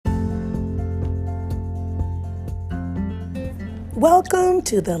Welcome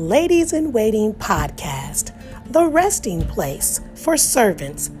to the Ladies in Waiting podcast, the resting place for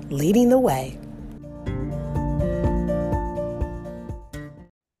servants leading the way.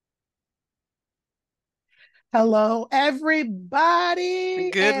 Hello, everybody.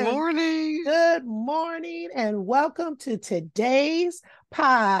 Good morning. Good morning, and welcome to today's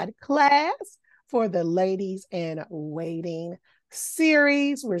pod class for the Ladies in Waiting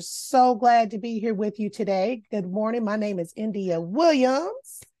series. We're so glad to be here with you today. Good morning. My name is India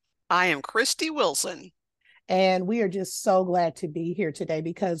Williams. I am Kristie Wilson. And we are just so glad to be here today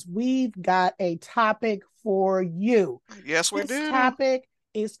because we've got a topic for you. Yes, we do. This topic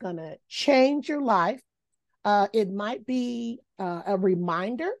is going to change your life. It might be a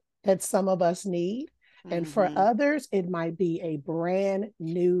reminder that some of us need. And for others, it might be a brand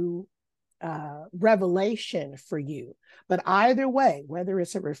new revelation for you. But either way, whether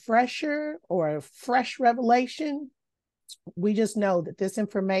it's a refresher or a fresh revelation, we just know that this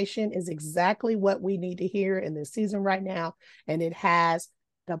information is exactly what we need to hear in this season right now. And it has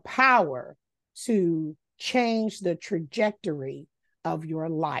the power to change the trajectory of your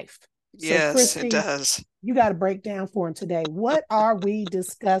life. Yes, Kristie, it does. You got to break down for him today. What are we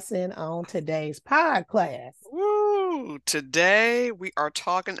discussing on today's pod class? Woo! Today we are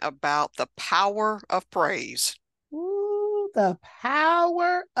talking about the power of praise. Ooh, the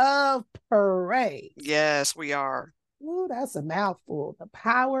power of praise. Yes, we are. Ooh, that's a mouthful. The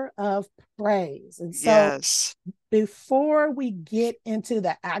power of praise. And so Yes. Before we get into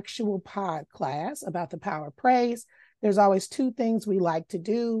the actual pod class about the power of praise, there's always two things we like to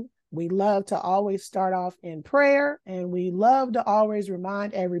do. We love to always start off in prayer, and we love to always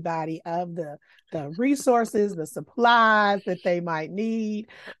remind everybody of the resources, the supplies that they might need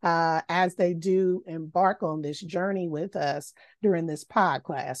as they do embark on this journey with us during this pod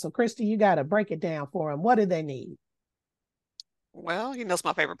class. So, Kristie, you got to break it down for them. What do they need? Well, it's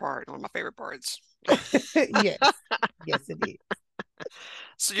my favorite part, one of my favorite parts. Yes, it is.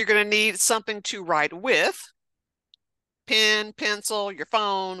 So you're going to need something to write with. Pen, pencil, your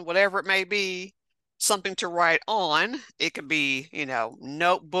phone, whatever it may be, something to write on. It could be,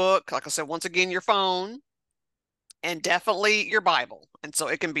 notebook, like I said, once again, your phone, and definitely your Bible. And so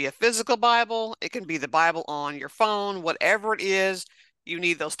it can be a physical Bible, it can be the Bible on your phone, whatever it is, you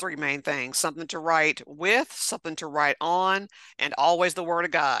need those three main things: something to write with, something to write on, and always the Word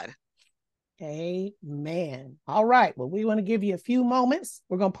of God. Amen. All right. Well, we want to give you a few moments.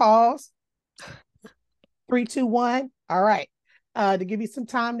 We're going to pause. 3, 2, 1. All right. To give you some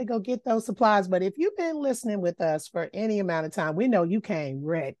time to go get those supplies. But if you've been listening with us for any amount of time, we know you came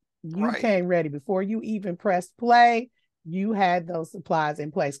ready. You came ready before you even pressed play. You had those supplies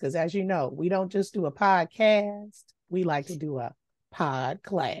in place because, as you know, we don't just do a podcast. We like to do a pod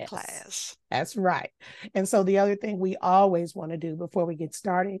class. That's right. And so the other thing we always want to do before we get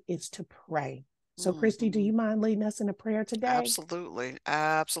started is to pray. So, Kristie, do you mind leading us in a prayer today? Absolutely.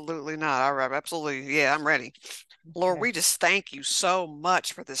 Absolutely not. All right. Absolutely. Yeah, I'm ready. Okay. Lord, we just thank you so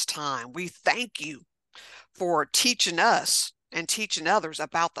much for this time. We thank you for teaching us and teaching others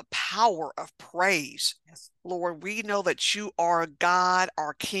about the power of praise. Yes. Lord, we know that you are God,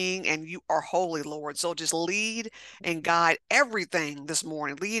 our King, and you are holy, Lord. So just lead and guide everything this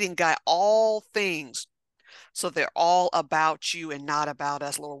morning. Lead and guide all things, so they're all about you and not about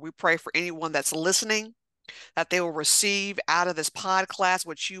us, Lord. We pray for anyone that's listening, that they will receive out of this pod class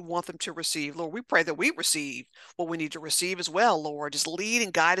what you want them to receive. Lord, we pray that we receive what we need to receive as well, Lord. Just lead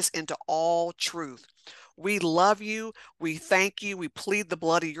and guide us into all truth. We love you. We thank you. We plead the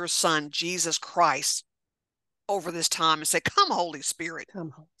blood of your Son, Jesus Christ, over this time and say, come, Holy Spirit.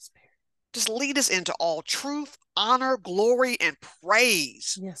 Come, Holy Spirit. Just lead us into all truth, honor, glory, and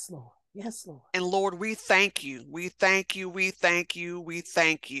praise. Yes, Lord. Yes, Lord. And Lord, we thank you. We thank you. We thank you. We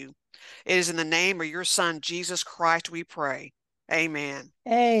thank you. It is in the name of your Son, Jesus Christ, we pray. Amen.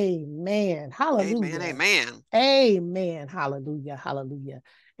 Amen. Hallelujah. Amen. Amen. Amen. Hallelujah. Hallelujah.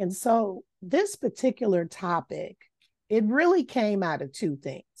 And so this particular topic, it really came out of two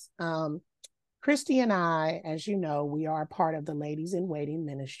things. Kristie and I, as you know, we are part of the Ladies in Waiting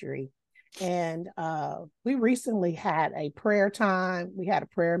ministry. And we recently had a prayer time. We had a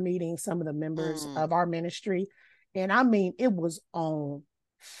prayer meeting, some of the members of our ministry. And I mean, it was on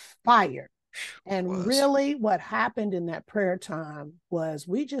fire. And really what happened in that prayer time was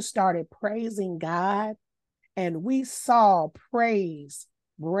we just started praising God, and we saw praise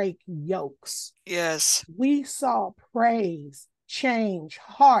break yokes. Yes. We saw praise change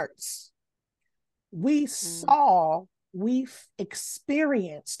hearts. We saw, we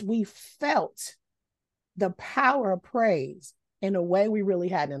experienced, we felt the power of praise in a way we really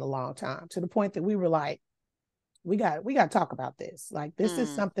hadn't in a long time, to the point that we were like, we got to talk about this. Like, this is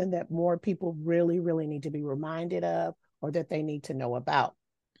Mm, something that more people really, really need to be reminded of, or that they need to know about.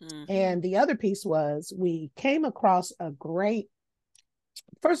 mm-hmm, And the other piece was, we came across a great,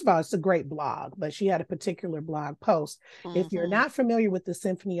 first of all, it's a great blog, but she had a particular blog post. If you're mm-hmm. not familiar with the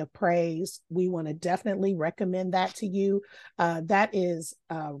Symphony of Praise, we want to definitely recommend that to you. That is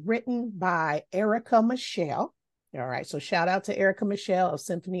written by Erica Michelle. All right, so shout out to Erica Michelle of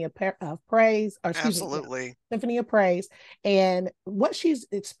Symphony of Praise, or excuse me, yeah, Absolutely. Symphony of Praise. And what she's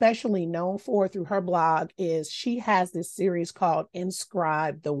especially known for through her blog is she has this series called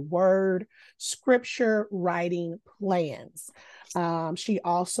Inscribe the Word Scripture Writing Plans. She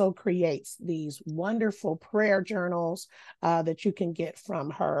also creates these wonderful prayer journals that you can get from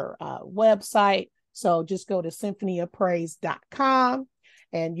her website. So just go to symphonyofpraise.com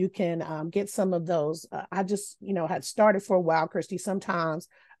and you can get some of those. I just, had started for a while, Kristie. Sometimes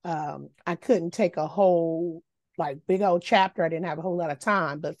I couldn't take a whole, like, big old chapter. I didn't have a whole lot of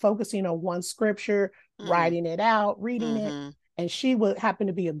time, but focusing on one scripture, Mm, writing it out, reading it, mm-hmm. and she would happen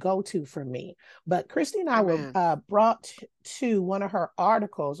to be a go-to for me. But Kristie and I were Amen. brought to one of her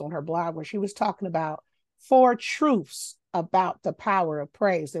articles on her blog where she was talking about 4 truths about the power of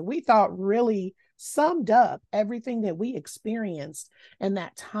praise that we thought really summed up everything that we experienced in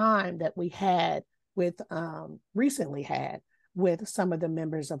that time that we had with recently had with some of the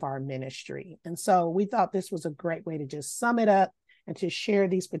members of our ministry. And so we thought this was a great way to just sum it up and to share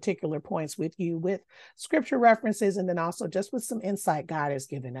these particular points with you, with scripture references, and then also just with some insight God has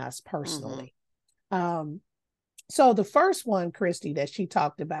given us Mm-hmm. personally. Um, so the first one, Kristie, that she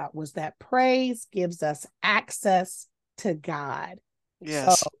talked about was that praise gives us access to God. So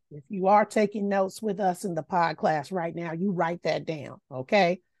Yes. if you are taking notes with us in the podcast right now, you write that down,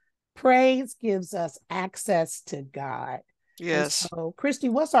 okay? Praise gives us access to God. And Yes. so,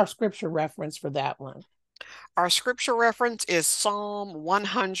 Kristie, what's our scripture reference for that one? Our scripture reference is Psalm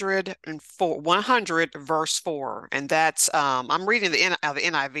 100 verse 4. And that's I'm reading the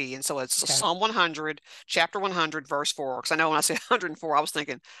NIV, and so it's Okay. Psalm 100, chapter 100, verse 4. Because I know when I say 104, I was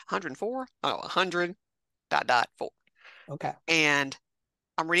thinking 104? Oh, 100 dot dot 4. Okay. And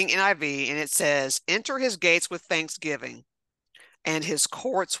I'm reading NIV, and it says, Enter his gates with thanksgiving and his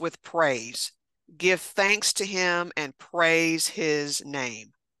courts with praise. Give thanks to him and praise his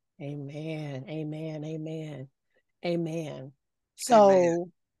name. Amen. Amen. Amen. Amen. Amen. So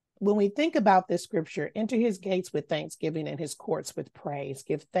when we think about this scripture, enter his gates with thanksgiving and his courts with praise.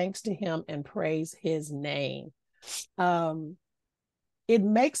 Give thanks to him and praise his name. Um, it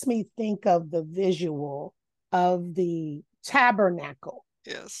makes me think of the visual of the tabernacle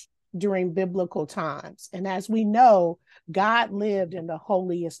Yes. during biblical times. And as we know, God lived in the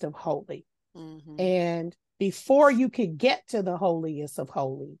holiest of holy. Mm-hmm. And before you could get to the holiest of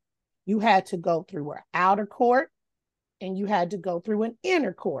holy, you had to go through an outer court and you had to go through an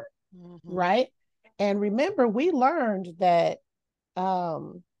inner court, Mm-hmm. right? And remember,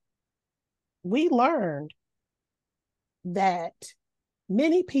 um, we learned that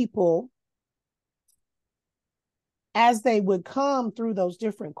many people, as they would come through those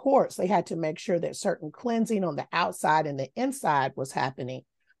different courts, they had to make sure that certain cleansing on the outside and the inside was happening,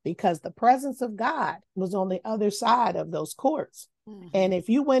 because the presence of God was on the other side of those courts. Mm-hmm. And if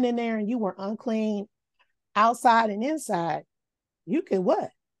you went in there and you were unclean outside and inside, you could what?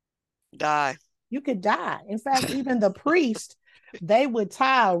 Die. You could die. In fact, even the priest, they would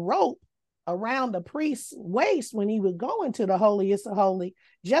tie a rope around the priest's waist when he would go into the holiest of holy,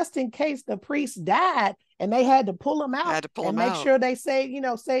 just in case the priest died and they had to pull him out Had to pull and them make out. sure they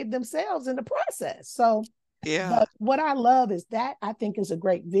saved themselves in the process. So, Yeah. but what I love is that I think is a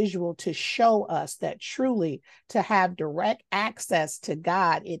great visual to show us that truly, to have direct access to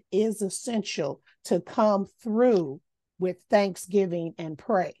God, it is essential to come through with thanksgiving and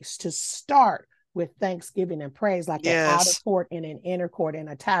praise, to start with thanksgiving and praise, like an outer Yes. court and an inner court and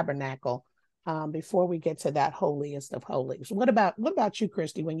a tabernacle, before we get to that holiest of holies. What about you,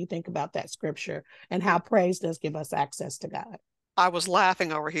 Kristie, when you think about that scripture and how praise does give us access to God? I was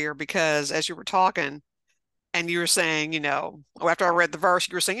laughing over here because as you were talking and you were saying, after I read the verse,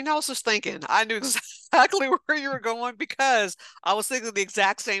 you were saying, I was just thinking, I knew exactly where you were going because I was thinking the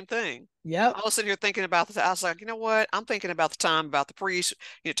exact same thing. I Yep. was sitting here thinking about this. I was like, you know what? I'm thinking about the time about the priest,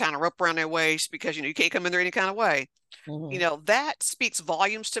 tying a rope around their waist because, you can't come in there any kind of way. Mm-hmm. That speaks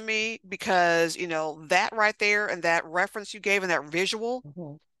volumes to me because, that right there and that reference you gave and that visual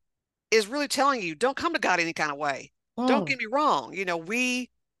Mm-hmm. is really telling you don't come to God any kind of way. Don't Mm. get me wrong. We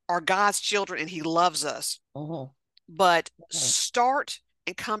are God's children and He loves us, Mm-hmm. but Mm-hmm. start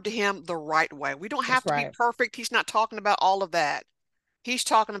and come to Him the right way. We don't have That's to be right. perfect. He's not talking about all of that. He's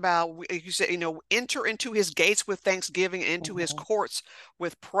talking about, you said, enter into his gates with thanksgiving and into his Mm-hmm. courts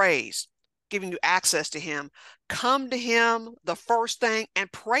with praise, giving you access to him. Come to him the first thing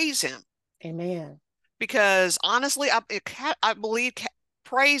and praise him. Amen. Because honestly, I believe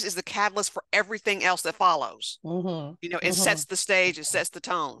praise is the catalyst for everything else that follows. Mm-hmm. It Mm-hmm. sets the stage, it sets the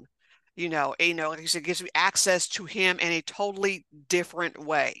tone. Like you said, it gives you access to him in a totally different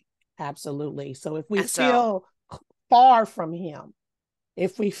way. Absolutely. So if we And so feel far from him,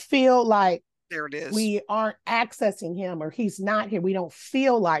 if we feel like there it is. we aren't accessing him or he's not here, we don't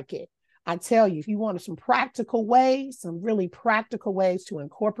feel like it. I tell you, if you want some practical ways, some really practical ways to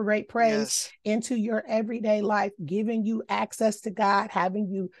incorporate praise Yes. into your everyday life, giving you access to God, having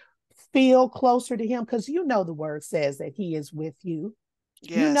you feel closer to him, because the word says that he is with you.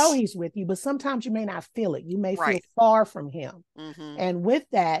 Yes. He's with you, but sometimes you may not feel it. You may feel Right. far from him. Mm-hmm. And with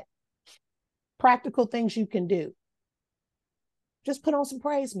that, practical things you can do. Just put on some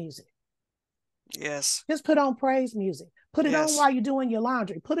praise music. Yes. Just put on praise music. Put it on Yes. while you're doing your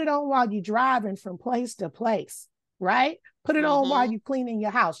laundry. Put it on while you're driving from place to place, right? Put it on while Mm-hmm. you're cleaning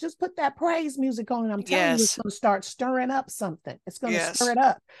your house. Just put that praise music on. And I'm telling you, it's Yes. going to start stirring up something. It's going to stir Yes. it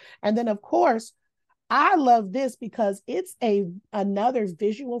up. And then, of course, I love this because it's another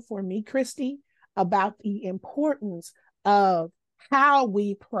visual for me, Kristie, about the importance of how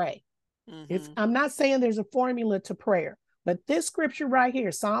we pray. If Mm-hmm. I'm not saying there's a formula to prayer, but this scripture right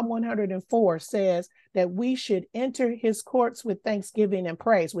here, Psalm 104, says that we should enter his courts with thanksgiving and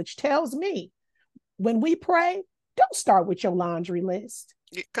praise, which tells me when we pray, don't start with your laundry list.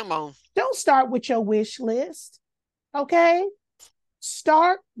 Come on. Don't start with your wish list. Okay?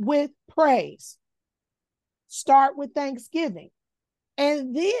 Start with praise. Start with thanksgiving.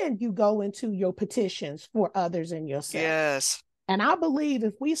 And then you go into your petitions for others and yourself. Yes. And I believe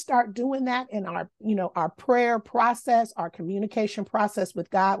if we start doing that in our prayer process, our communication process with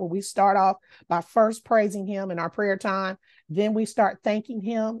God, where we start off by first praising him in our prayer time, then we start thanking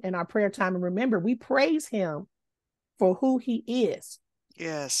him in our prayer time. And remember, we praise him for who he is.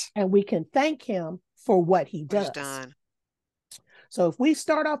 Yes. And we can thank him for what he What he's does. done. So if we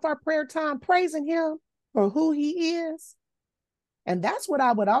start off our prayer time praising him for who he is, and that's what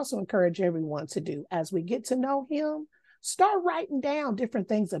I would also encourage everyone to do as we get to know him. Start writing down different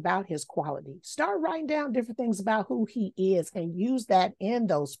things about his quality. Start writing down different things about who he is and use that in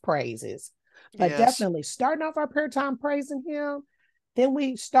those praises. But Yes. definitely starting off our prayer time praising him. Then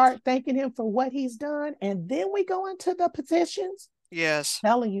we start thanking him for what he's done. And then we go into the petitions. Yes. I'm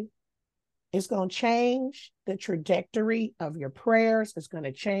telling you, it's going to change the trajectory of your prayers. It's going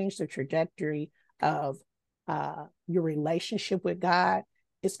to change the trajectory of your relationship with God.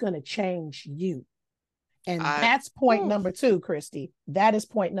 It's going to change you. And I that's point whew, number 2, Kristie. That is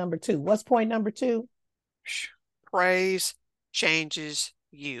point number 2. What's point number 2? praise changes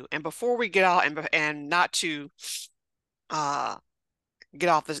you. And before we get out and not to uh get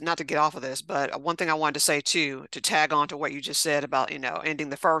off this, not to get off of this, but one thing I wanted to say too, to tag on to what you just said about, ending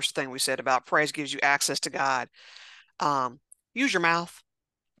the first thing we said about praise gives you access to God. Um, use your mouth.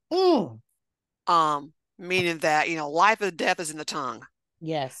 Mm. Meaning that, life and death is in the tongue.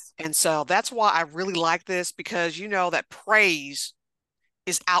 Yes. And so that's why I really like this because you know that praise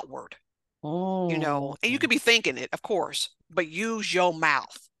is outward, Mm. and you could be thinking it, of course, but use your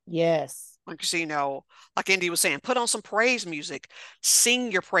mouth. Yes. Like you see, like Indy was saying, put on some praise music,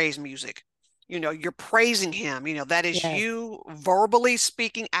 sing your praise music. You're praising him. That is Yes. you verbally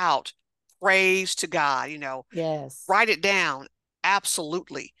speaking out praise to God. Yes. Write it down.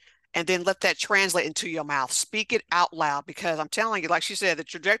 Absolutely. And then let that translate into your mouth. Speak it out loud because I'm telling you, like she said, the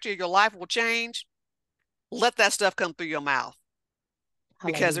trajectory of your life will change. Let that stuff come through your mouth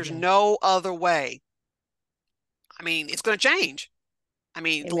because there's Hallelujah. no other way. I mean, it's going to change. I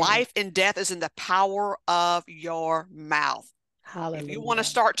mean, Amen. life and death is in the power of your mouth. If you want to Hallelujah.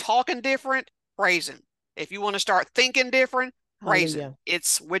 start talking different, praise him. If you want to start thinking different, praise him. Hallelujah.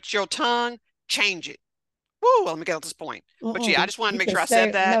 It's with your tongue, change it. Woo, let me get to this point. But yeah, I just wanted to You make can sure I said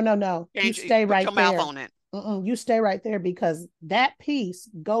stay. No, that. no, no. You Change it, stay put right your mouth there. on it. You stay right there because that piece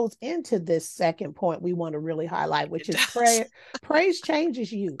goes into this second point we want to really highlight, which It is does. prayer. Praise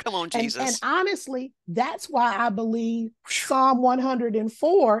changes you. Come on, And Jesus. honestly, that's why I believe Psalm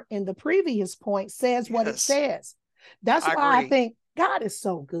 104 in the previous point says what it Yes, says. That's I why I agree. think God is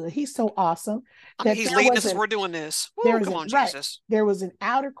so good. He's so awesome I mean, that he's leading us as we're doing this. there Woo, was come an on, right. Jesus. There was an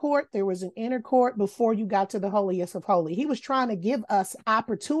outer court, there was an inner court before you got to the holiest of holy. He was trying to give us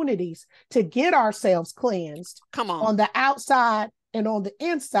opportunities to get ourselves cleansed Come on. on the outside and on the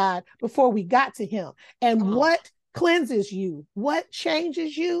inside before we got to him. And Come on. what cleanses you, what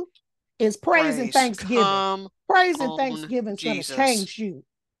changes you is praise and Praise. thanksgiving. Come Praise and on thanksgiving is going to Jesus. change you.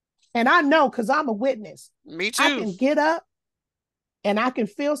 And I know because I'm a witness. Me I too. can get up and I can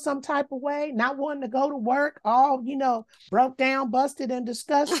feel some type of way, not wanting to go to work, all, broke down, busted, and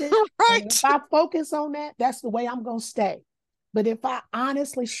disgusted. And if Right. I focus on that, that's the way I'm going to stay. But if I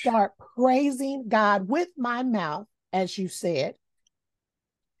honestly start praising God with my mouth, as you said,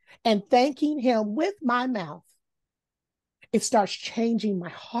 and thanking Him with my mouth, it starts changing my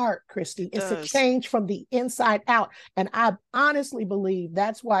heart, Kristie. It It's a does. change from the inside out. And I honestly believe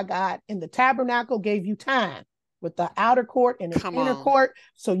that's why God in the tabernacle gave you time with the outer court and the Come inner on. court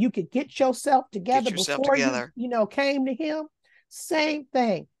so you could get yourself together Get yourself before you, together. came to Him. Same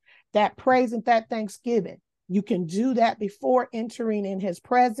thing. That praise and that thanksgiving. You can do that before entering in His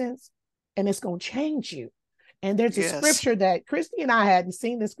presence, and it's going to change you. And there's a Yes. scripture that Kristie and I hadn't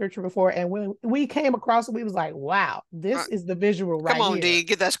seen this scripture before. And when we came across it, we was like, wow, Uh, this is the visual Come right on, here. D.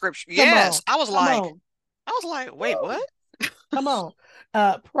 Get that scripture. Come Yes. on. Come on. I was like, wait, Woo. what? Come on.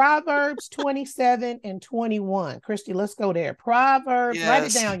 Proverbs 27 and 21. Kristie, let's go there. Proverbs, write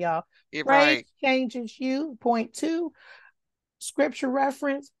it Yes. down, y'all. You're Praise right. changes you. Point two, scripture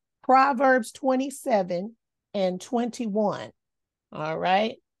reference, Proverbs 27 and 21. All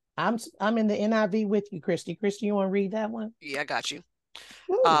right. I'm in the NIV with you, Kristie. Kristie, you want to read that one? Yeah, I got you.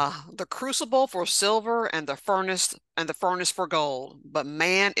 Woo. The crucible for silver and the furnace for gold, but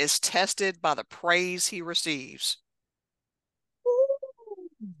man is tested by the praise he receives.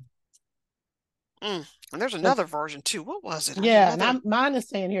 And there's The another version too. What was it? There's Yeah, and another. mine is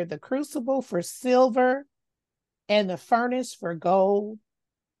saying here the crucible for silver and the furnace for gold,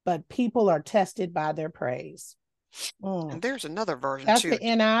 but people are tested by their praise. And Mm. there's another version That's too. the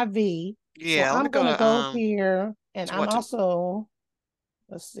NIV. So Yeah, let me I'm go gonna to go here, and to I'm what to also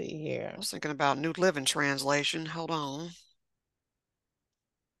let's see I here. was thinking about New Living Translation. Hold on.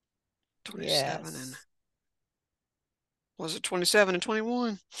 27 and Yes. was it 27 and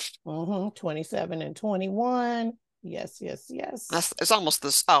 21? 27 and 21. Yes, yes, yes. That's it's almost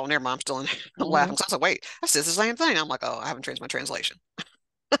this. Oh, never mind. I'm still in. I'm laughing Mm-hmm. because I said, wait, I said the same thing. I'm like, oh, I haven't changed my translation.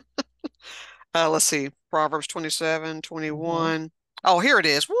 Let's see. Proverbs 27, Mm-hmm. 21. Oh, here it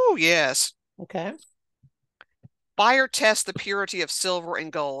is. Woo, yes. Okay. Fire tests the purity of silver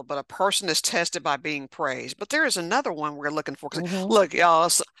and gold, but a person is tested by being praised. But there is another one we're looking for. Mm-hmm. Look, y'all,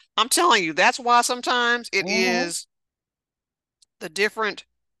 I'm telling you, that's why sometimes it Mm-hmm. is the different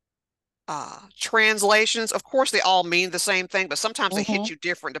translations. Of course, they all mean the same thing, but sometimes they hit Mm-hmm. you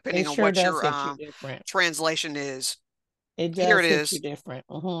different It depending on sure what does your hit you different. translation is. It Here it does hit you is, different.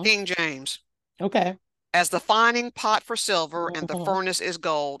 Mm-hmm. King James. Okay. As the fining pot for silver and the Mm-hmm. furnace is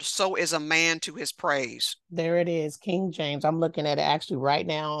gold, so is a man to his praise. There it is, King James. I'm looking at it actually right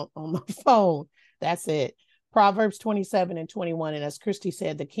now on my phone. That's it. Proverbs 27 and 21. And as Kristie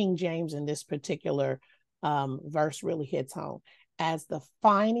said, the King James in this particular verse really hits home. As the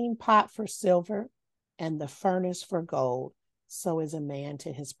fining pot for silver and the furnace for gold, so is a man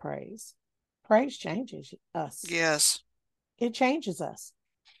to his praise. Praise changes us. Yes. It changes us.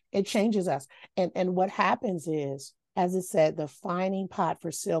 It changes us. And what happens is, as it said, the fining pot for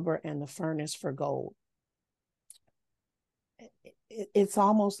silver and the furnace for gold. It's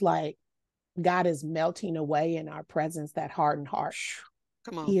almost like God is melting away in our presence that hardened heart.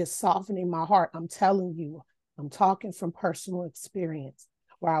 Come on. He is softening my heart. I'm telling you, I'm talking from personal experience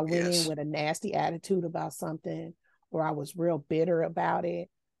where I went in Yes. with a nasty attitude about something, or I was real bitter about it.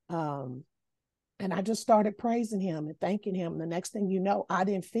 And I just started praising him and thanking him. And the next thing you know, I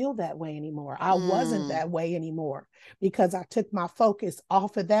didn't feel that way anymore. I wasn't Mm, that way anymore because I took my focus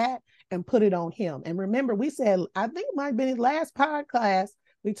off of that and put it on him. And remember, we said, I think it might have been in last podcast,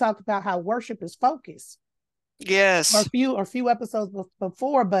 we talked about how worship is focus or yes. a few episodes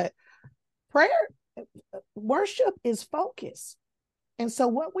before, but prayer, worship is focus. And so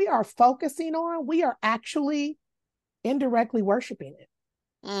what we are focusing on, we are actually indirectly worshiping it.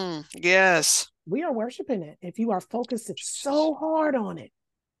 Yes. We are worshiping it. If you are focused so hard on it,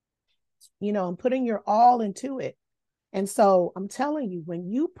 and putting your all into it. And so I'm telling you, when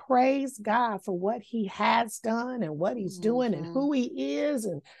you praise God for what he has done and what he's doing and Mm-hmm. who he is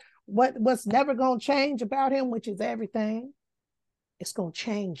and what's never going to change about him, which is everything, it's going to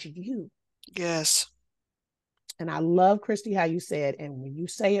change you. Yes. And I love, Kristie, how you said, and when you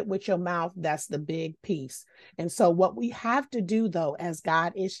say it with your mouth, that's the big piece. And so what we have to do, though, as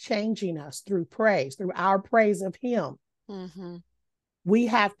God is changing us through praise, through our praise of him, Mm-hmm. we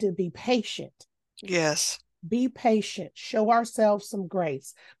have to be patient. Yes. Be patient, show ourselves some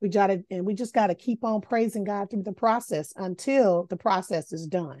grace. We just got to keep on praising God through the process until the process is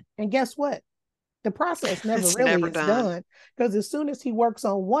done. And guess what? The process never It's really never is done. done, because as soon as he works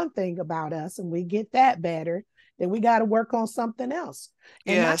on one thing about us and we get that better, then we got to work on something else.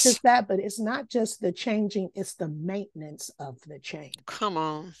 And not Yes. just that, but it's not just the changing, it's the maintenance of the change. Come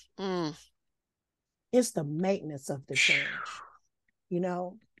on. It's the maintenance of the change. You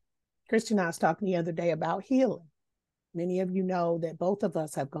know, Kristie and I was talking the other day about healing. Many of you know that both of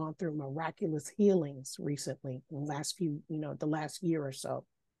us have gone through miraculous healings recently in the last few, the last year or so.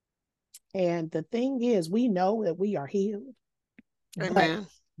 And the thing is, we know that we are healed, but Amen.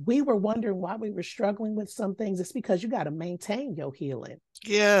 we were wondering why we were struggling with some things. It's because you got to maintain your healing.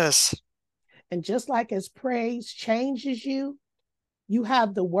 Yes. And just like as praise changes you, you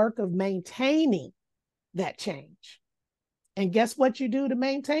have the work of maintaining that change. And guess what you do to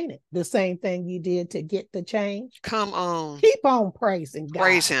maintain it? The same thing you did to get the change. Come on. Keep on praising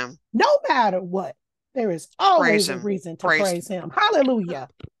Praise God. him. No matter what, there is Praise always a him. reason to Praise. praise him. Hallelujah.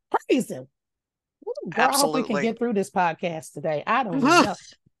 Praise him. Girl, I hope we can Absolutely. get through this podcast today. I don't even know.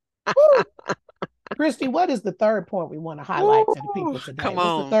 Woo. Kristie, what is the third point we want to highlight to the people today? Come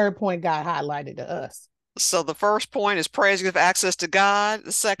What's the on. third point God highlighted to us? So the first point is praise gives access to God.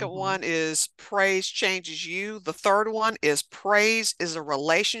 The second Mm-hmm. one is praise changes you. The third one is praise is a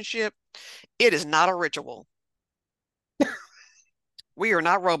relationship. It is not a ritual. We are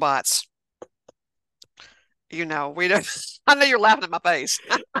not robots. We don't. I know you're laughing at my face.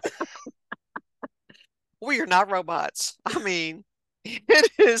 We are not robots. I mean,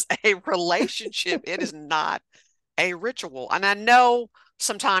 it is a relationship. It is not a ritual. And I know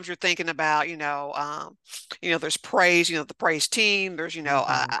sometimes you're thinking about, there's praise, the praise team. There's,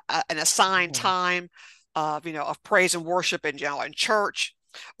 Mm-hmm. an assigned Mm-hmm. time of praise and worship in church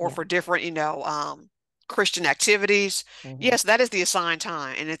or Yeah. for different, Christian activities. Mm-hmm. Yes, that is the assigned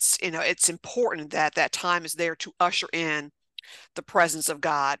time. And it's important that that time is there to usher in the presence of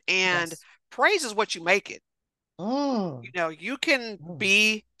God. And Yes. praise is what you make it. Mm. You can Mm.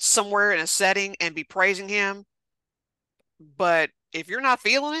 be somewhere in a setting and be praising him, but if you're not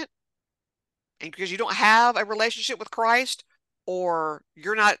feeling it and because you don't have a relationship with Christ or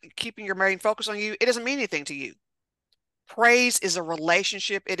you're not keeping your main focus on you, it doesn't mean anything to you. Praise is a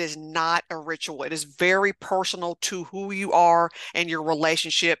relationship. It is not a ritual. It is very personal to who you are and your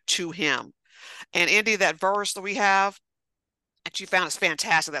relationship to him. And Indy, that verse that we have that you found is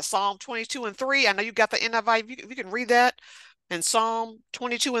fantastic. That Psalm 22 and 3. I know you got the NIV. If you can read that in Psalm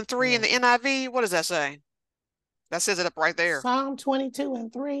 22 and 3 in Mm. the NIV, what does that say? That says it up right there. Psalm 22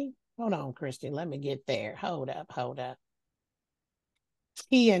 and 3. Hold on, Kristie. Let me get there. Hold up. Hold up.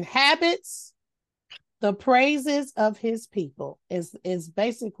 He inhabits the praises of his people is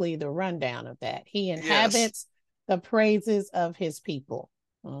basically the rundown of that. He Yes. inhabits the praises of his people.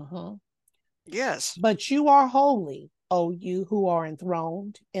 Mm-hmm. Yes. But you are holy, O you who are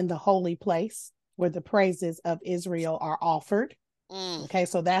enthroned in the holy place where the praises of Israel are offered. Mm. Okay,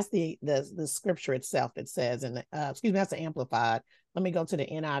 so that's the scripture itself. It says, and excuse me, that's the amplified. Let me go to the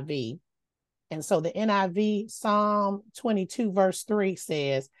NIV. And so the NIV, Psalm 22, verse 3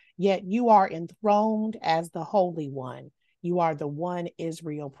 says, "Yet you are enthroned as the Holy One. You are the one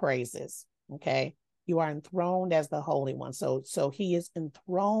Israel praises." Okay. You are enthroned as the Holy One. So he is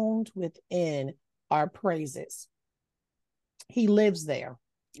enthroned within our praises. He lives there.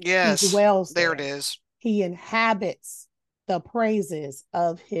 He Yes. dwells There it there. is. He inhabits the praises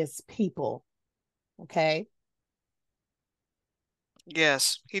of his people. Okay.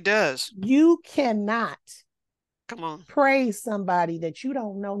 Yes, he does. You cannot Come on. praise somebody that you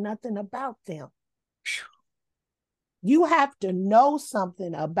don't know nothing about them. You have to know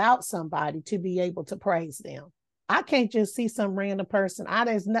something about somebody to be able to praise them. I can't just see some random person. I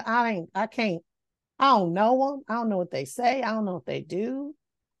can't. I don't know them. I don't know what they say. I don't know what they do.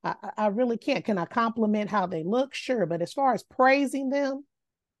 I really can't. Can I compliment how they look? Sure. But as far as praising them,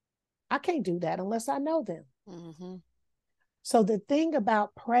 I can't do that unless I know them. Mm-hmm. So the thing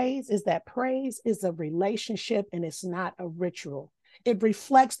about praise is that praise is a relationship and it's not a ritual. It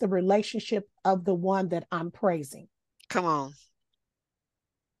reflects the relationship of the one that I'm praising. Come on.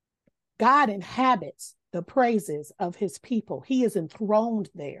 God inhabits the praises of his people. He is enthroned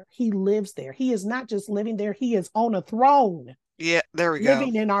there. He lives there. He is not just living there, he is on a throne, Yeah, there we go.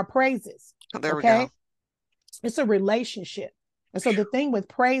 living in our praises. There we Okay. go. It's a relationship. And so the thing with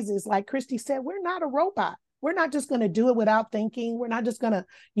praise is, like Kristie said, we're not a robot. We're not just going to do it without thinking. We're not just going to,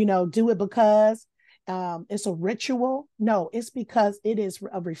 do it because it's a ritual. No, it's because it is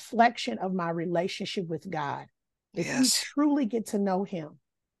a reflection of my relationship with God. If you Yes. truly get to know him,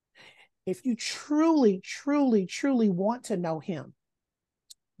 if you truly, truly, truly want to know him,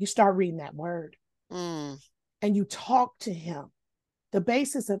 you start reading that word and you talk to him. The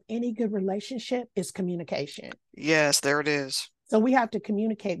basis of any good relationship is communication. Yes, there it is. So we have to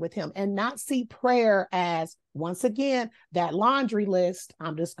communicate with him and not see prayer as, once again, that laundry list.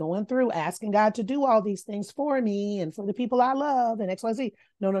 I'm just going through asking God to do all these things for me and for the people I love and XYZ.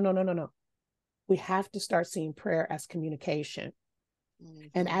 No, no, no, no, no, no. We have to start seeing prayer as communication. Mm-hmm.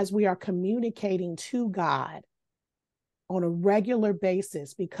 And as we are communicating to God on a regular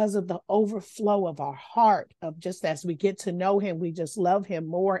basis, because of the overflow of our heart, of just as we get to know him, we just love him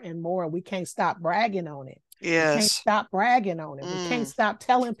more and more. We can't stop bragging on it. Yes. We can't stop bragging on it. We can't stop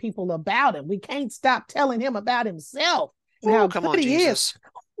telling people about him. We can't stop telling him about himself and how good he is.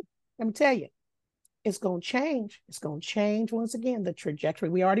 Let me tell you, it's going to change. It's going to change once again, the trajectory.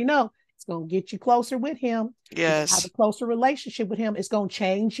 We already know it's going to get you closer with him. Yes. Have a closer relationship with him. It's going to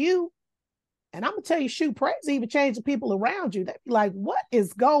change you. And I'm going to tell you, shoot, praise even change the people around you. They'd be like, what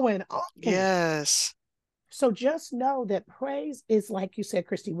is going on? Yes. So just know that praise is, like you said,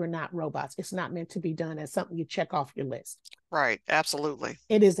 Kristie, we're not robots. It's not meant to be done as something you check off your list. Right. Absolutely.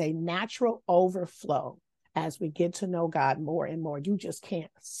 It is a natural overflow as we get to know God more and more. You just can't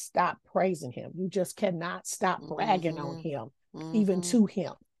stop praising him. You just cannot stop bragging on him, even to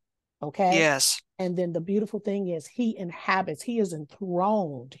him. Okay. Yes. And then the beautiful thing is he inhabits, he is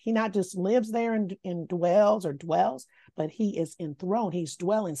enthroned. He not just lives there and dwells, but he is enthroned. He's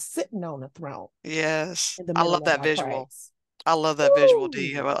dwelling, sitting on the throne. Yes. I love that visual. Praise. I love that visual,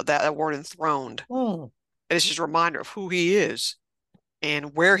 D, that word enthroned. And it's just a reminder of who he is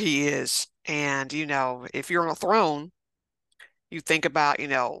and where he is. And, you know, if you're on a throne, you think about, you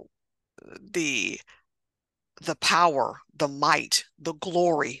know, the power, the might, the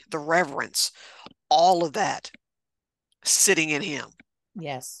glory, the reverence, all of that sitting in him.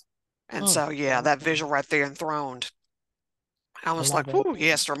 Yes. And so, yeah, that visual right there, enthroned. I was like, "Ooh,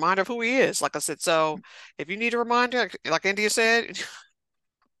 yes, a reminder of who he is." Like I said, so if you need a reminder, like India said,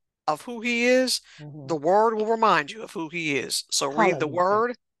 of who he is, the word will remind you of who he is. So read the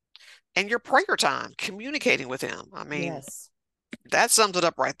word and your prayer time, communicating with him. I mean, that sums it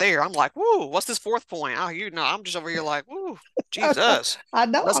up right there. I'm like, "Woo, what's this fourth point?" Oh, you know, I'm just over here like, "Woo, Jesus, I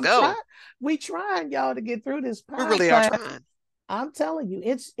know. Let's go." We trying, y'all, to get through this podcast. We really are trying. I'm telling you,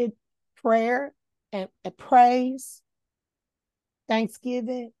 it's prayer and praise,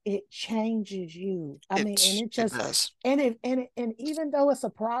 Thanksgiving, it changes you. I mean, and it just does. And even though it's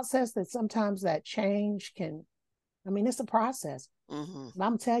a process that sometimes that change can, I mean, it's a process.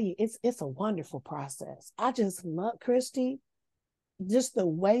 I'm telling you, it's a wonderful process. I just love, Kristie, just the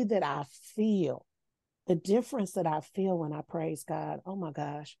way that I feel, the difference that I feel when I praise God. Oh my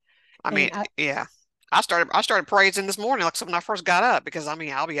gosh. I mean, yeah. I started praising this morning, like when I first got up, because I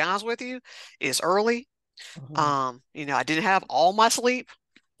mean, I'll be honest with you, it's early. You know, I didn't have all my sleep.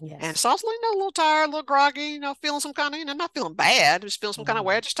 And so I was a little tired, a little groggy, you know, feeling some kind of, you know, not feeling bad, just feeling some kind of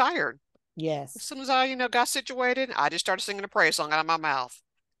way, just tired. Yes. As soon as I, you know, got situated, I just started singing a praise song out of my mouth.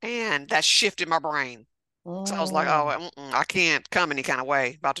 And that shifted my brain. So I was like, oh, I can't come any kind of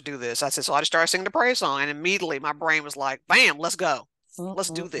way about to do this. I said, so I just started singing the praise song. And immediately my brain was like, bam, let's go. Let's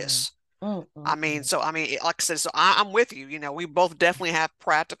do this. I mean, so, I mean, like I said, so I'm with you. You know, we both definitely have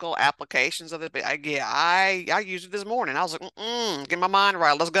practical applications of it. But I used it this morning. I was like, get my mind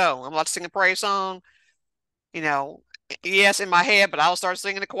right. Let's go. I'm about to sing a praise song. You know, yes, in my head, but I'll start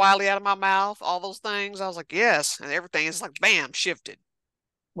singing it quietly out of my mouth. All those things. I was like, yes. And everything is like, bam, shifted.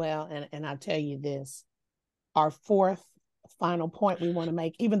 Well, and I'll tell you this, our fourth final point we want to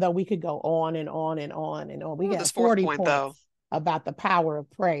make, even though we could go on and on and on and on. We got 40 points though about the power of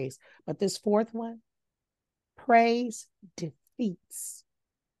praise. But this fourth one, praise defeats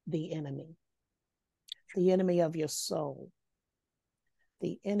the enemy of your soul,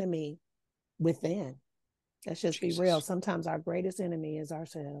 the enemy within. Let's just be real. Sometimes our greatest enemy is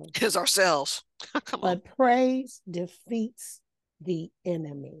ourselves. Come on. But praise defeats the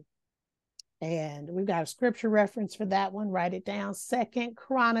enemy. And we've got a scripture reference for that one. Write it down. 2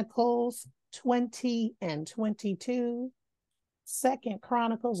 Chronicles 20 and 22. 2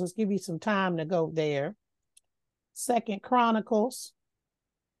 Chronicles, let's give you some time to go there. 2 Chronicles.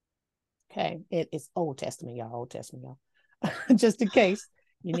 Okay, it's Old Testament, y'all. Just in case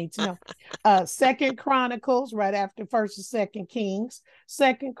you need to know. 2 Chronicles, right after 1st and 2nd Kings.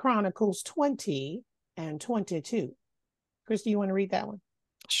 2 Chronicles 20 and 22. Kristie, you want to read that one?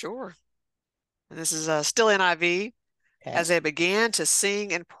 Sure. And this is still NIV. Okay. As they began to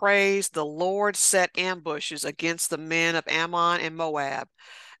sing and praise, the Lord set ambushes against the men of Ammon and Moab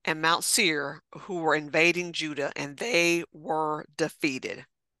and Mount Seir who were invading Judah, and they were defeated.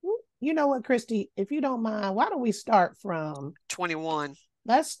 You know what, Kristie, if you don't mind, why don't we start from 21?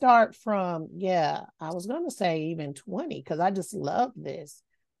 Let's start from, I was going to say even 20, because I just love this.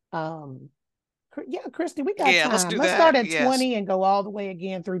 Yeah, Kristie, we got Yeah, let's time. do Let's start that. at Yes. 20 and go all the way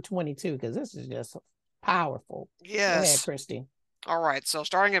again through 22 because this is just powerful. Go ahead, Yes. Kristie. All right, so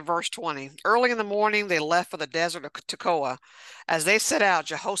starting at verse 20. Early in the morning, they left for the desert of Tekoa. As they set out,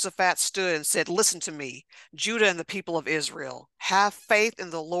 Jehoshaphat stood and said, "Listen to me, Judah and the people of Israel. Have faith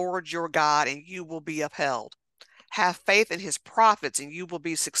in the Lord your God, and you will be upheld. Have faith in his prophets, and you will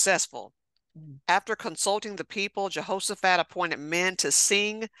be successful." After consulting the people, Jehoshaphat appointed men to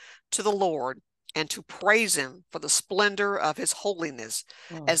sing to the Lord and to praise him for the splendor of his holiness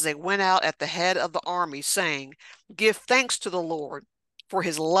as they went out at the head of the army, saying, "Give thanks to the Lord, for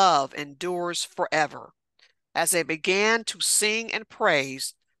his love endures forever." As they began to sing and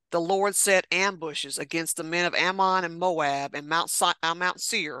praise, the Lord set ambushes against the men of Ammon and Moab and Mount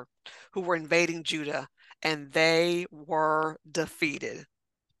Seir, who were invading Judah, and they were defeated.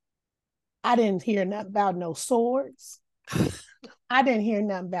 I didn't hear nothing about no swords. I didn't hear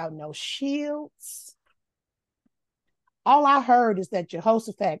nothing about no shields. All I heard is that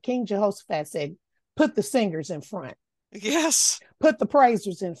King Jehoshaphat said, put the singers in front. Yes. Put the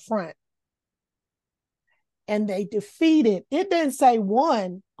praisers in front. And they defeated, it didn't say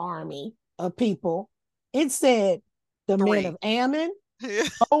one army of people. It said the men Three. of Ammon,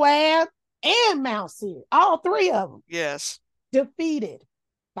 Moab, and Mount Seir. All three of them Yes. defeated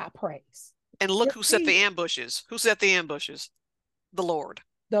by praise. And look who set the Defeated. ambushes. Who set the ambushes? The Lord.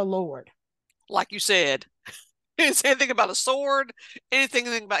 The Lord. Like you said, it didn't say anything about a sword, anything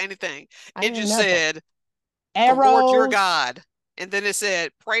about anything. I It ain't just nothing. said, "The Lord your Arrows. God." And then it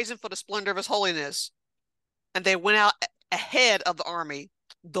said, "Praise him for the splendor of his holiness." And they went out ahead of the army.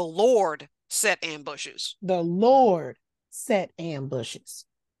 The Lord set ambushes. The Lord set ambushes.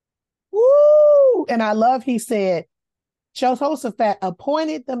 Woo! And I love he said, Jehoshaphat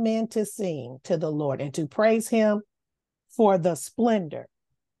appointed the men to sing to the Lord and to praise him for the splendor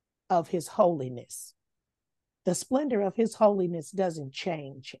of his holiness. The splendor of his holiness doesn't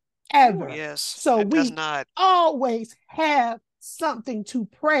change Oh, ever. yes, So it does we not. always have something to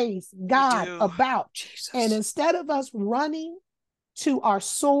praise We God do. about. And Jesus. instead of us running to our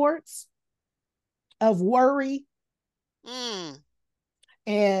swords of worry Mm,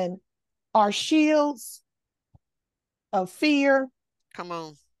 and our shields of fear, come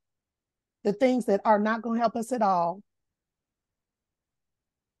on. the things that are not going to help us at all,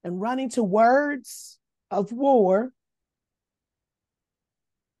 and running to words of war,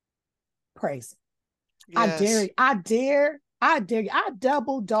 praise. I dare Yes. you. I dare. I dare you. I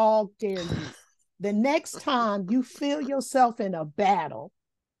double dog dare you. The next time you feel yourself in a battle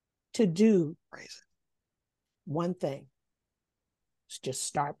to do Praise one thing, just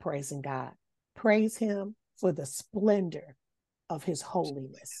start praising God. Praise him for the splendor of his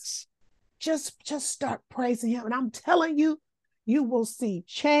holiness. it. Just start praising him. And I'm telling you, you will see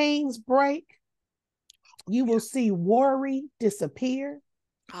chains break. You will see worry disappear.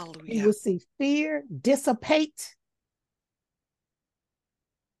 You Hallelujah. will see fear dissipate.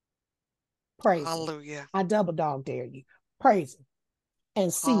 Praise him. Hallelujah. I double dog dare you. Praise him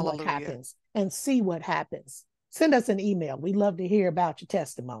and see what Hallelujah. happens. And see what happens. Send us an email. We love to hear about your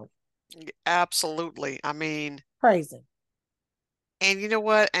testimony. Absolutely. I mean, Praise him. and you know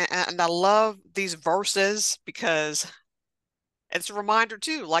what? And I love these verses because it's a reminder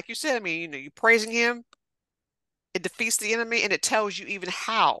too. Like you said, I mean, you know, you praising him, it defeats the enemy, and it tells you even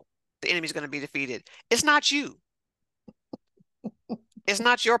how the enemy's going to be defeated. It's not you. It's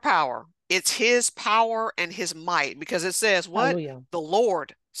not your power. It's his power and his might because it says what? Hallelujah. The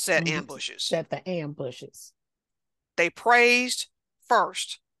Lord set Mm-hmm. ambushes. Set the ambushes. They praised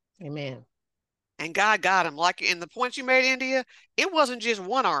first. Amen. And God got him. Like in the points you made, India, it wasn't just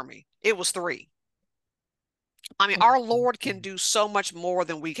one army, it was three. I mean, our Lord can do so much more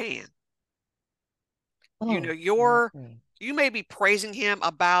than we can. You know, you may be praising him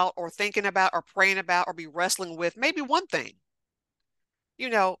about or thinking about or praying about or be wrestling with maybe one thing. You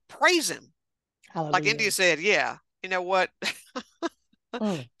know, praise him. Like Hallelujah. India said, yeah, you know what?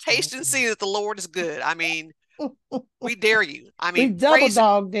 Mm, Taste and see that the Lord is good. I mean, we dare you. I we mean, double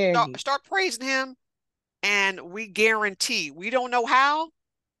dog dare you. start praising him, and we guarantee we don't know how,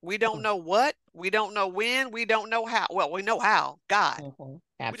 we don't know what, we don't know when, we don't know how. Well, we know how, God.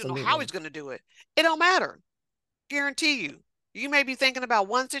 We don't know how Absolutely. he's going to do it. It don't matter. Guarantee you. You may be thinking about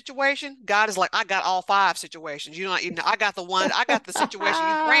one situation. God is like, I got all five situations. You don't even know. I got the one, I got the situation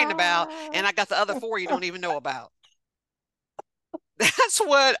you praying about, and I got the other four you don't even know about. That's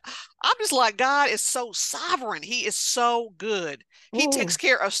what I'm just like. God is so sovereign. He is so good. He takes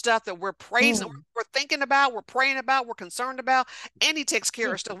care of stuff that we're praising, Mm, we're thinking about, we're praying about, we're concerned about, and he takes care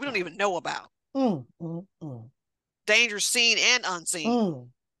of thank you, stuff we don't God. even know about. Mm, mm, mm, Dangers seen and unseen. mm.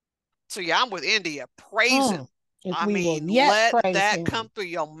 So yeah, I'm with India. Praise him. If I we will mean, yet let praise that him. come through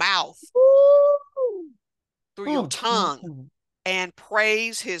your mouth, Woo! through your tongue, Mm. and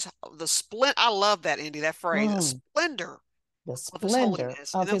praise the splendor. I love that, Indy, that phrase, a splendor The of his splendor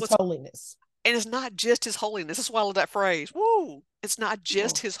holiness. of And then his holiness. and it's not just his holiness. That's why I love that phrase. Woo! It's not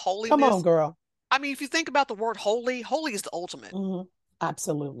just his Come on, holiness. girl. I mean, if you think about the word holy, holy is the ultimate.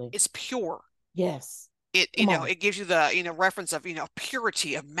 Absolutely. It's pure. Yes. It, Come on. it gives you the, reference of,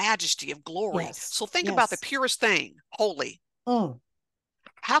 purity, of majesty, of glory. Yes. So think about the Yes. purest thing, holy. Mm.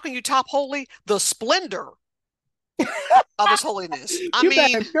 How can you top holy? The splendor of his holiness. I You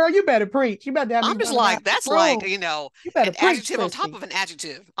mean, better, girl, you better preach. You better have I'm me just running around like, this that's like, room. You better an preach, adjective on top Kristie. of an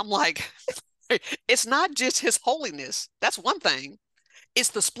adjective. I'm like, it's not just his holiness. That's one thing. It's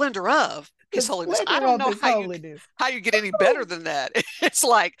the splendor of The his holiness. I splendor don't of know his holiness. how you get any better than that. It's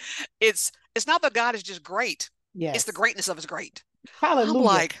like it's not that God is just great. It's the Yes. greatness of his great. I'm Hallelujah.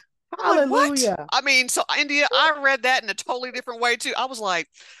 like, what? Hallelujah. I mean, so India, I read that in a totally different way too. I was like,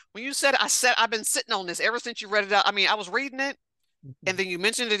 when you said it, I've been sitting on this ever since you read it out. I mean, I was reading it and then you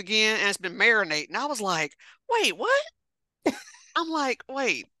mentioned it again and it's been marinating. I was like, wait, what? I'm like,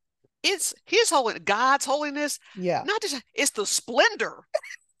 wait, it's his holiness, God's holiness, Yeah. not just it's the splendor.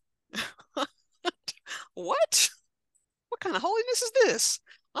 What? What kind of holiness is this?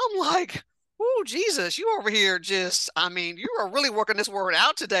 I'm like, oh, Jesus, you over here just, I mean, you are really working this word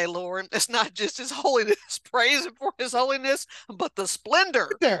out today, Lord. It's not just his holiness, praise him for his holiness, but the splendor.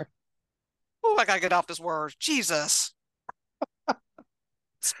 There. Oh, I gotta get off this word. Jesus.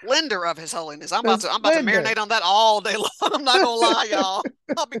 Splendor of his holiness. The I'm about to splendor. marinate on that all day long. I'm not gonna lie, y'all.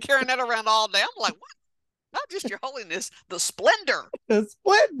 I'll be carrying that around all day. I'm like, what? Not just your holiness, the splendor The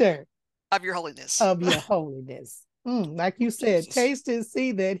splendor of your holiness. of your holiness. Like you said, Jesus. taste and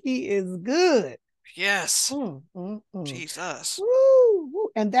see that he is good. Yes. Mm, mm, mm. Jesus. Woo, woo.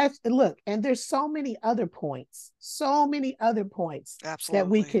 And that's look, and there's so many other points that we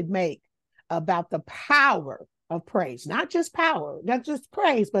Absolutely. could make about the power of praise. Not just power, not just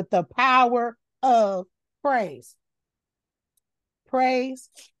praise, but the power of praise. Praise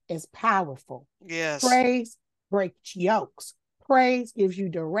is powerful. Yes. Praise breaks yokes. Praise gives you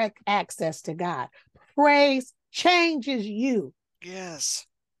direct access to God. Praise changes you. Yes.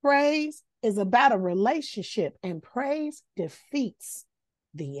 Praise is about a relationship, and praise defeats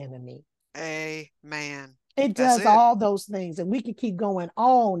the enemy. Amen. It That's does it. all those things, and we could keep going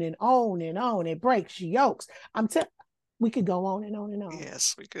on and on and on. It breaks yokes. We could go on and on and on.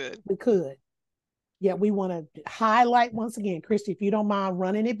 Yes, we could. We could. Yet we want to highlight once again, Kristie, if you don't mind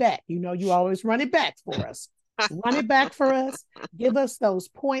running it back. You know, you always run it back for us. Run it back for us. Give us those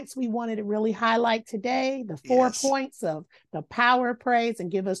points we wanted to really highlight today, the 4 Yes. points of the power of praise, and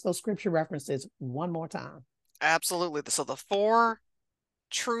give us those scripture references one more time. Absolutely. So the 4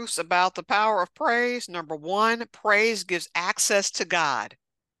 truths about the power of praise. Number 1, praise gives access to God.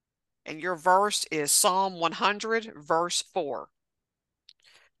 And your verse is Psalm 100, verse 4.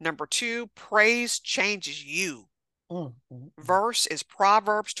 Number 2, praise changes you. Verse is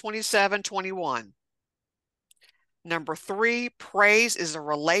Proverbs 27:21. Number 3, praise is a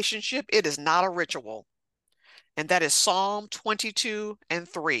relationship. It is not a ritual. And that is Psalm 22 and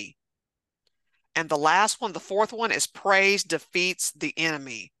 3. And the last one, the 4th one, is praise defeats the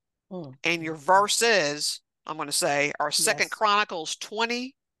enemy. And your verses, I'm going to say, are Second Chronicles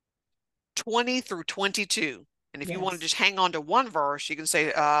 20 through 22. And if you want to just hang on to one verse, you can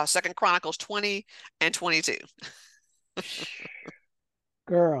say Second Chronicles 20 and 22.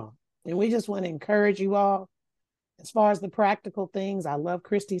 Girl, and we just want to encourage you all. As far as the practical things, I love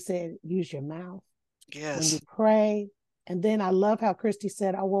Kristie said, use your mouth when you Yes. pray. And then I love how Kristie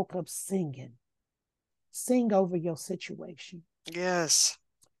said, I woke up singing. Sing over your situation. Yes.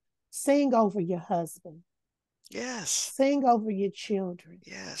 Sing over your husband. Yes. Sing over your children.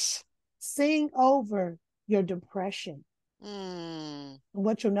 Yes. Sing over your depression. Mm. And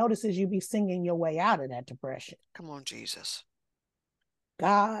what you'll notice is you'll be singing your way out of that depression. Come on, Jesus.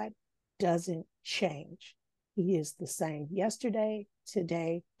 God doesn't change. He is the same yesterday,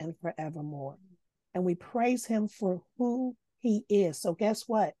 today, and forevermore. And we praise him for who he is. So guess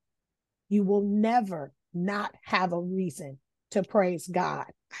what? You will never not have a reason to praise God.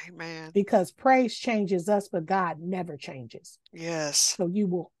 Amen. Because praise changes us, but God never changes. Yes. So you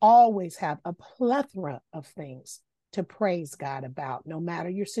will always have a plethora of things to praise God about, no matter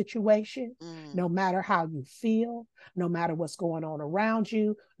your situation, no matter how you feel, no matter what's going on around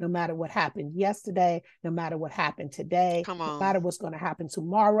you, no matter what happened yesterday, no matter what happened today, no matter what's going to happen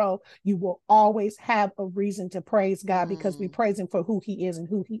tomorrow, you will always have a reason to praise God because we praise him for who he is, and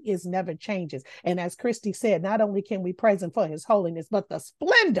who he is never changes. And as Kristie said, not only can we praise him for his holiness, but the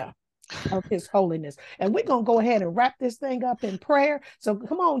splendor of his holiness. And we're going to go ahead and wrap this thing up in prayer. So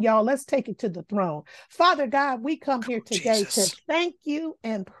come on, y'all, let's take it to the throne. Father God, we come here today to Jesus. thank you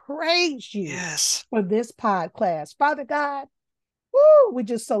and praise you Yes. for this podcast. Father God, woo, we're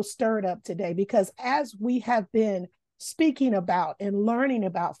just so stirred up today because as we have been speaking about and learning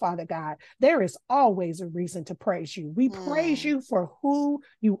about, Father God, there is always a reason to praise you. We praise you for who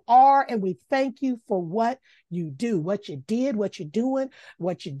you are, and we thank you for what you do, what you did, what you're doing,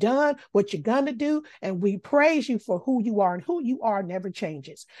 what you've done, what you're going to do. And we praise you for who you are, and who you are never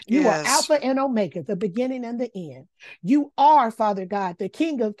changes. You are Yes. Alpha and Omega, the beginning and the end. You are, Father God, the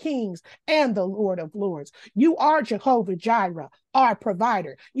King of Kings and the Lord of Lords. You are Jehovah Jireh, our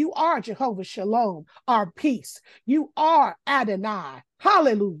provider. You are Jehovah Shalom, our peace. You are Adonai.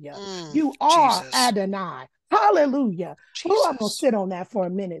 Hallelujah. You are Jesus. Adonai. Hallelujah. Oh, I'm going to Jesus. sit on that for a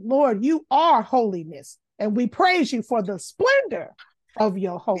minute. Lord, you are holiness, and we praise you for the splendor of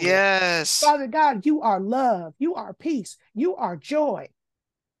your holiness. Yes. Father God, you are love. You are peace. You are joy.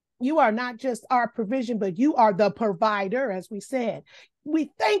 You are not just our provision, but you are the provider, as we said.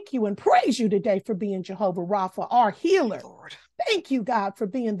 We thank you and praise you today for being Jehovah Rapha, our Thank you, healer. Lord. Thank you, God, for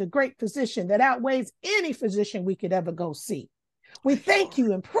being the great physician that outweighs any physician we could ever go see. We Thank you, thank Lord.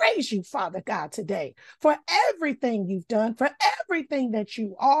 you and praise you, Father God, today for everything you've done, for everything that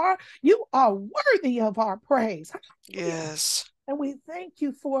you are. You are worthy of our praise. Hallelujah. Yes. And we thank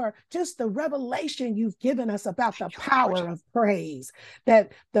you for just the revelation you've given us about Thank the you, Lord. power of praise,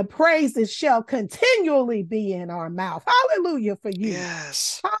 that the praises shall continually be in our mouth. Hallelujah for you.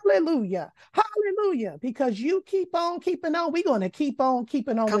 Yes. Hallelujah. Hallelujah. Because you keep on keeping on. We're going to keep on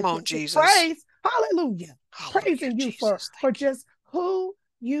keeping on Come with on, this Jesus. praise. Hallelujah. Hallelujah, Praising you Jesus. for Thank you. just who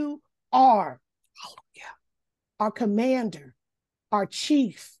you are, Hallelujah. our commander, our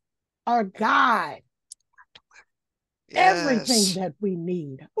chief, our guide, everything Yes. that we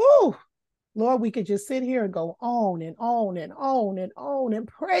need. Ooh, Lord, we could just sit here and go on and on and on and on and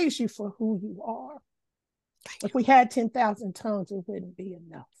praise you for who you are. Thank If you, we Lord. had 10,000 tongues, it wouldn't be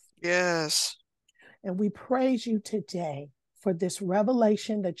enough. Yes. And we praise you today for this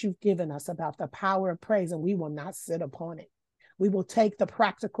revelation that you've given us about the power of praise, and we will not sit upon it. We will take the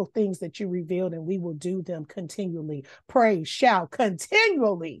practical things that you revealed and we will do them continually. Praise shall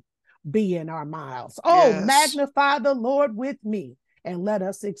continually be in our mouths. Oh, Yes. magnify the Lord with me and let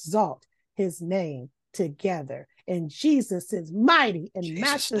us exalt his name together. In Jesus' mighty and Jesus'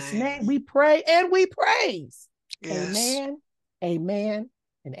 matchless name. name, we pray and we praise. Yes. Amen, amen,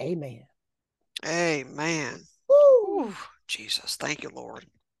 and amen. Amen. Woo. Ooh, Jesus. Thank you, Lord.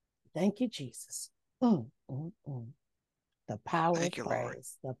 Thank you, Jesus. Mm, mm, mm. The power of Thank you, Lord.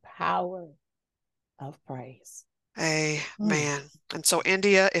 praise, the power of praise. Mm. Amen. And so,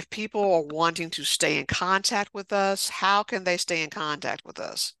 India, if people are wanting to stay in contact with us, how can they stay in contact with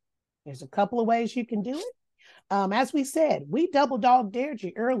us? There's a couple of ways you can do it. As we said, we double dog dared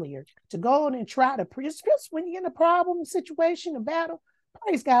you earlier to go on and try to just when you're in a problem, situation, a battle.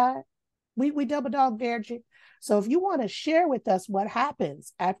 Praise God. We double dog dared you. So if you want to share with us what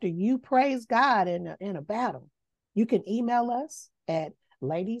happens after you praise God in a battle, you can email us at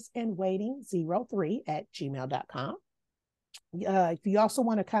ladiesinwaiting03@gmail.com. If you also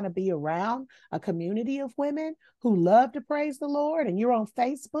want to kind of be around a community of women who love to praise the Lord and you're on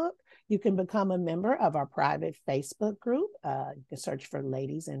Facebook, you can become a member of our private Facebook group. You can search for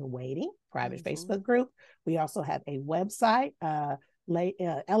Ladies in Waiting, private Facebook group. We also have a website,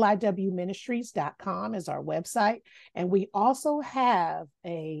 liwministries.com is our website. And we also have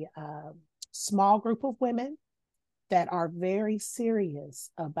a small group of women that are very serious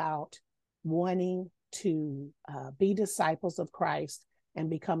about wanting to be disciples of Christ and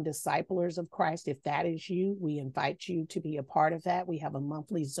become disciplers of Christ. If that is you, we invite you to be a part of that. We have a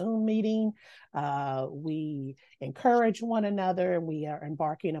monthly Zoom meeting. We encourage one another, and we are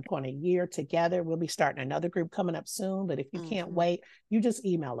embarking upon a year together. We'll be starting another group coming up soon, but if you can't wait, you just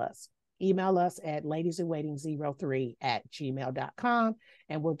email us. Email us at ladiesinwaiting03@gmail.com,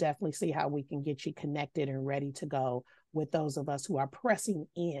 and we'll definitely see how we can get you connected and ready to go with those of us who are pressing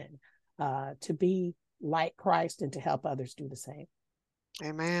in to be like Christ and to help others do the same.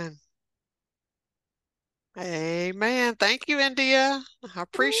 Amen. Amen. Thank you, India. I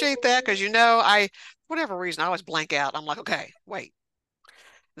appreciate that because whatever reason, I always blank out. I'm like, okay, wait.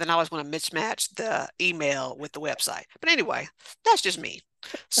 Then I always want to mismatch the email with the website. But anyway, that's just me.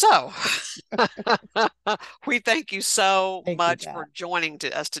 So we thank you so Thank you, much God. for joining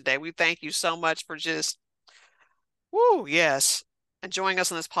us today. We thank you so much for just, woo, yes, enjoying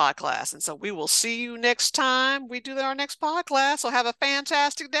us on this podcast. And so we will see you next time we do our next podcast. So have a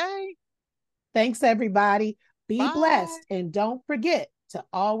fantastic day. Thanks, everybody. Be Bye. blessed. And don't forget to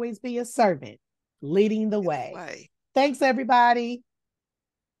always be a servant, leading the way. Way. Thanks, everybody.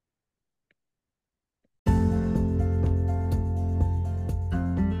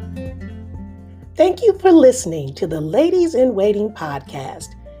 Thank you for listening to the Ladies in Waiting podcast.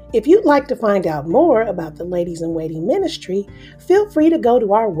 If you'd like to find out more about the Ladies in Waiting ministry, feel free to go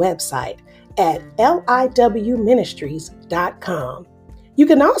to our website at liwministries.com. You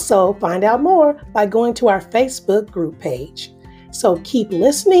can also find out more by going to our Facebook group page. So keep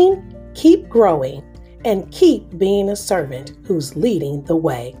listening, keep growing, and keep being a servant who's leading the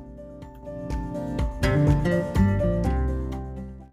way.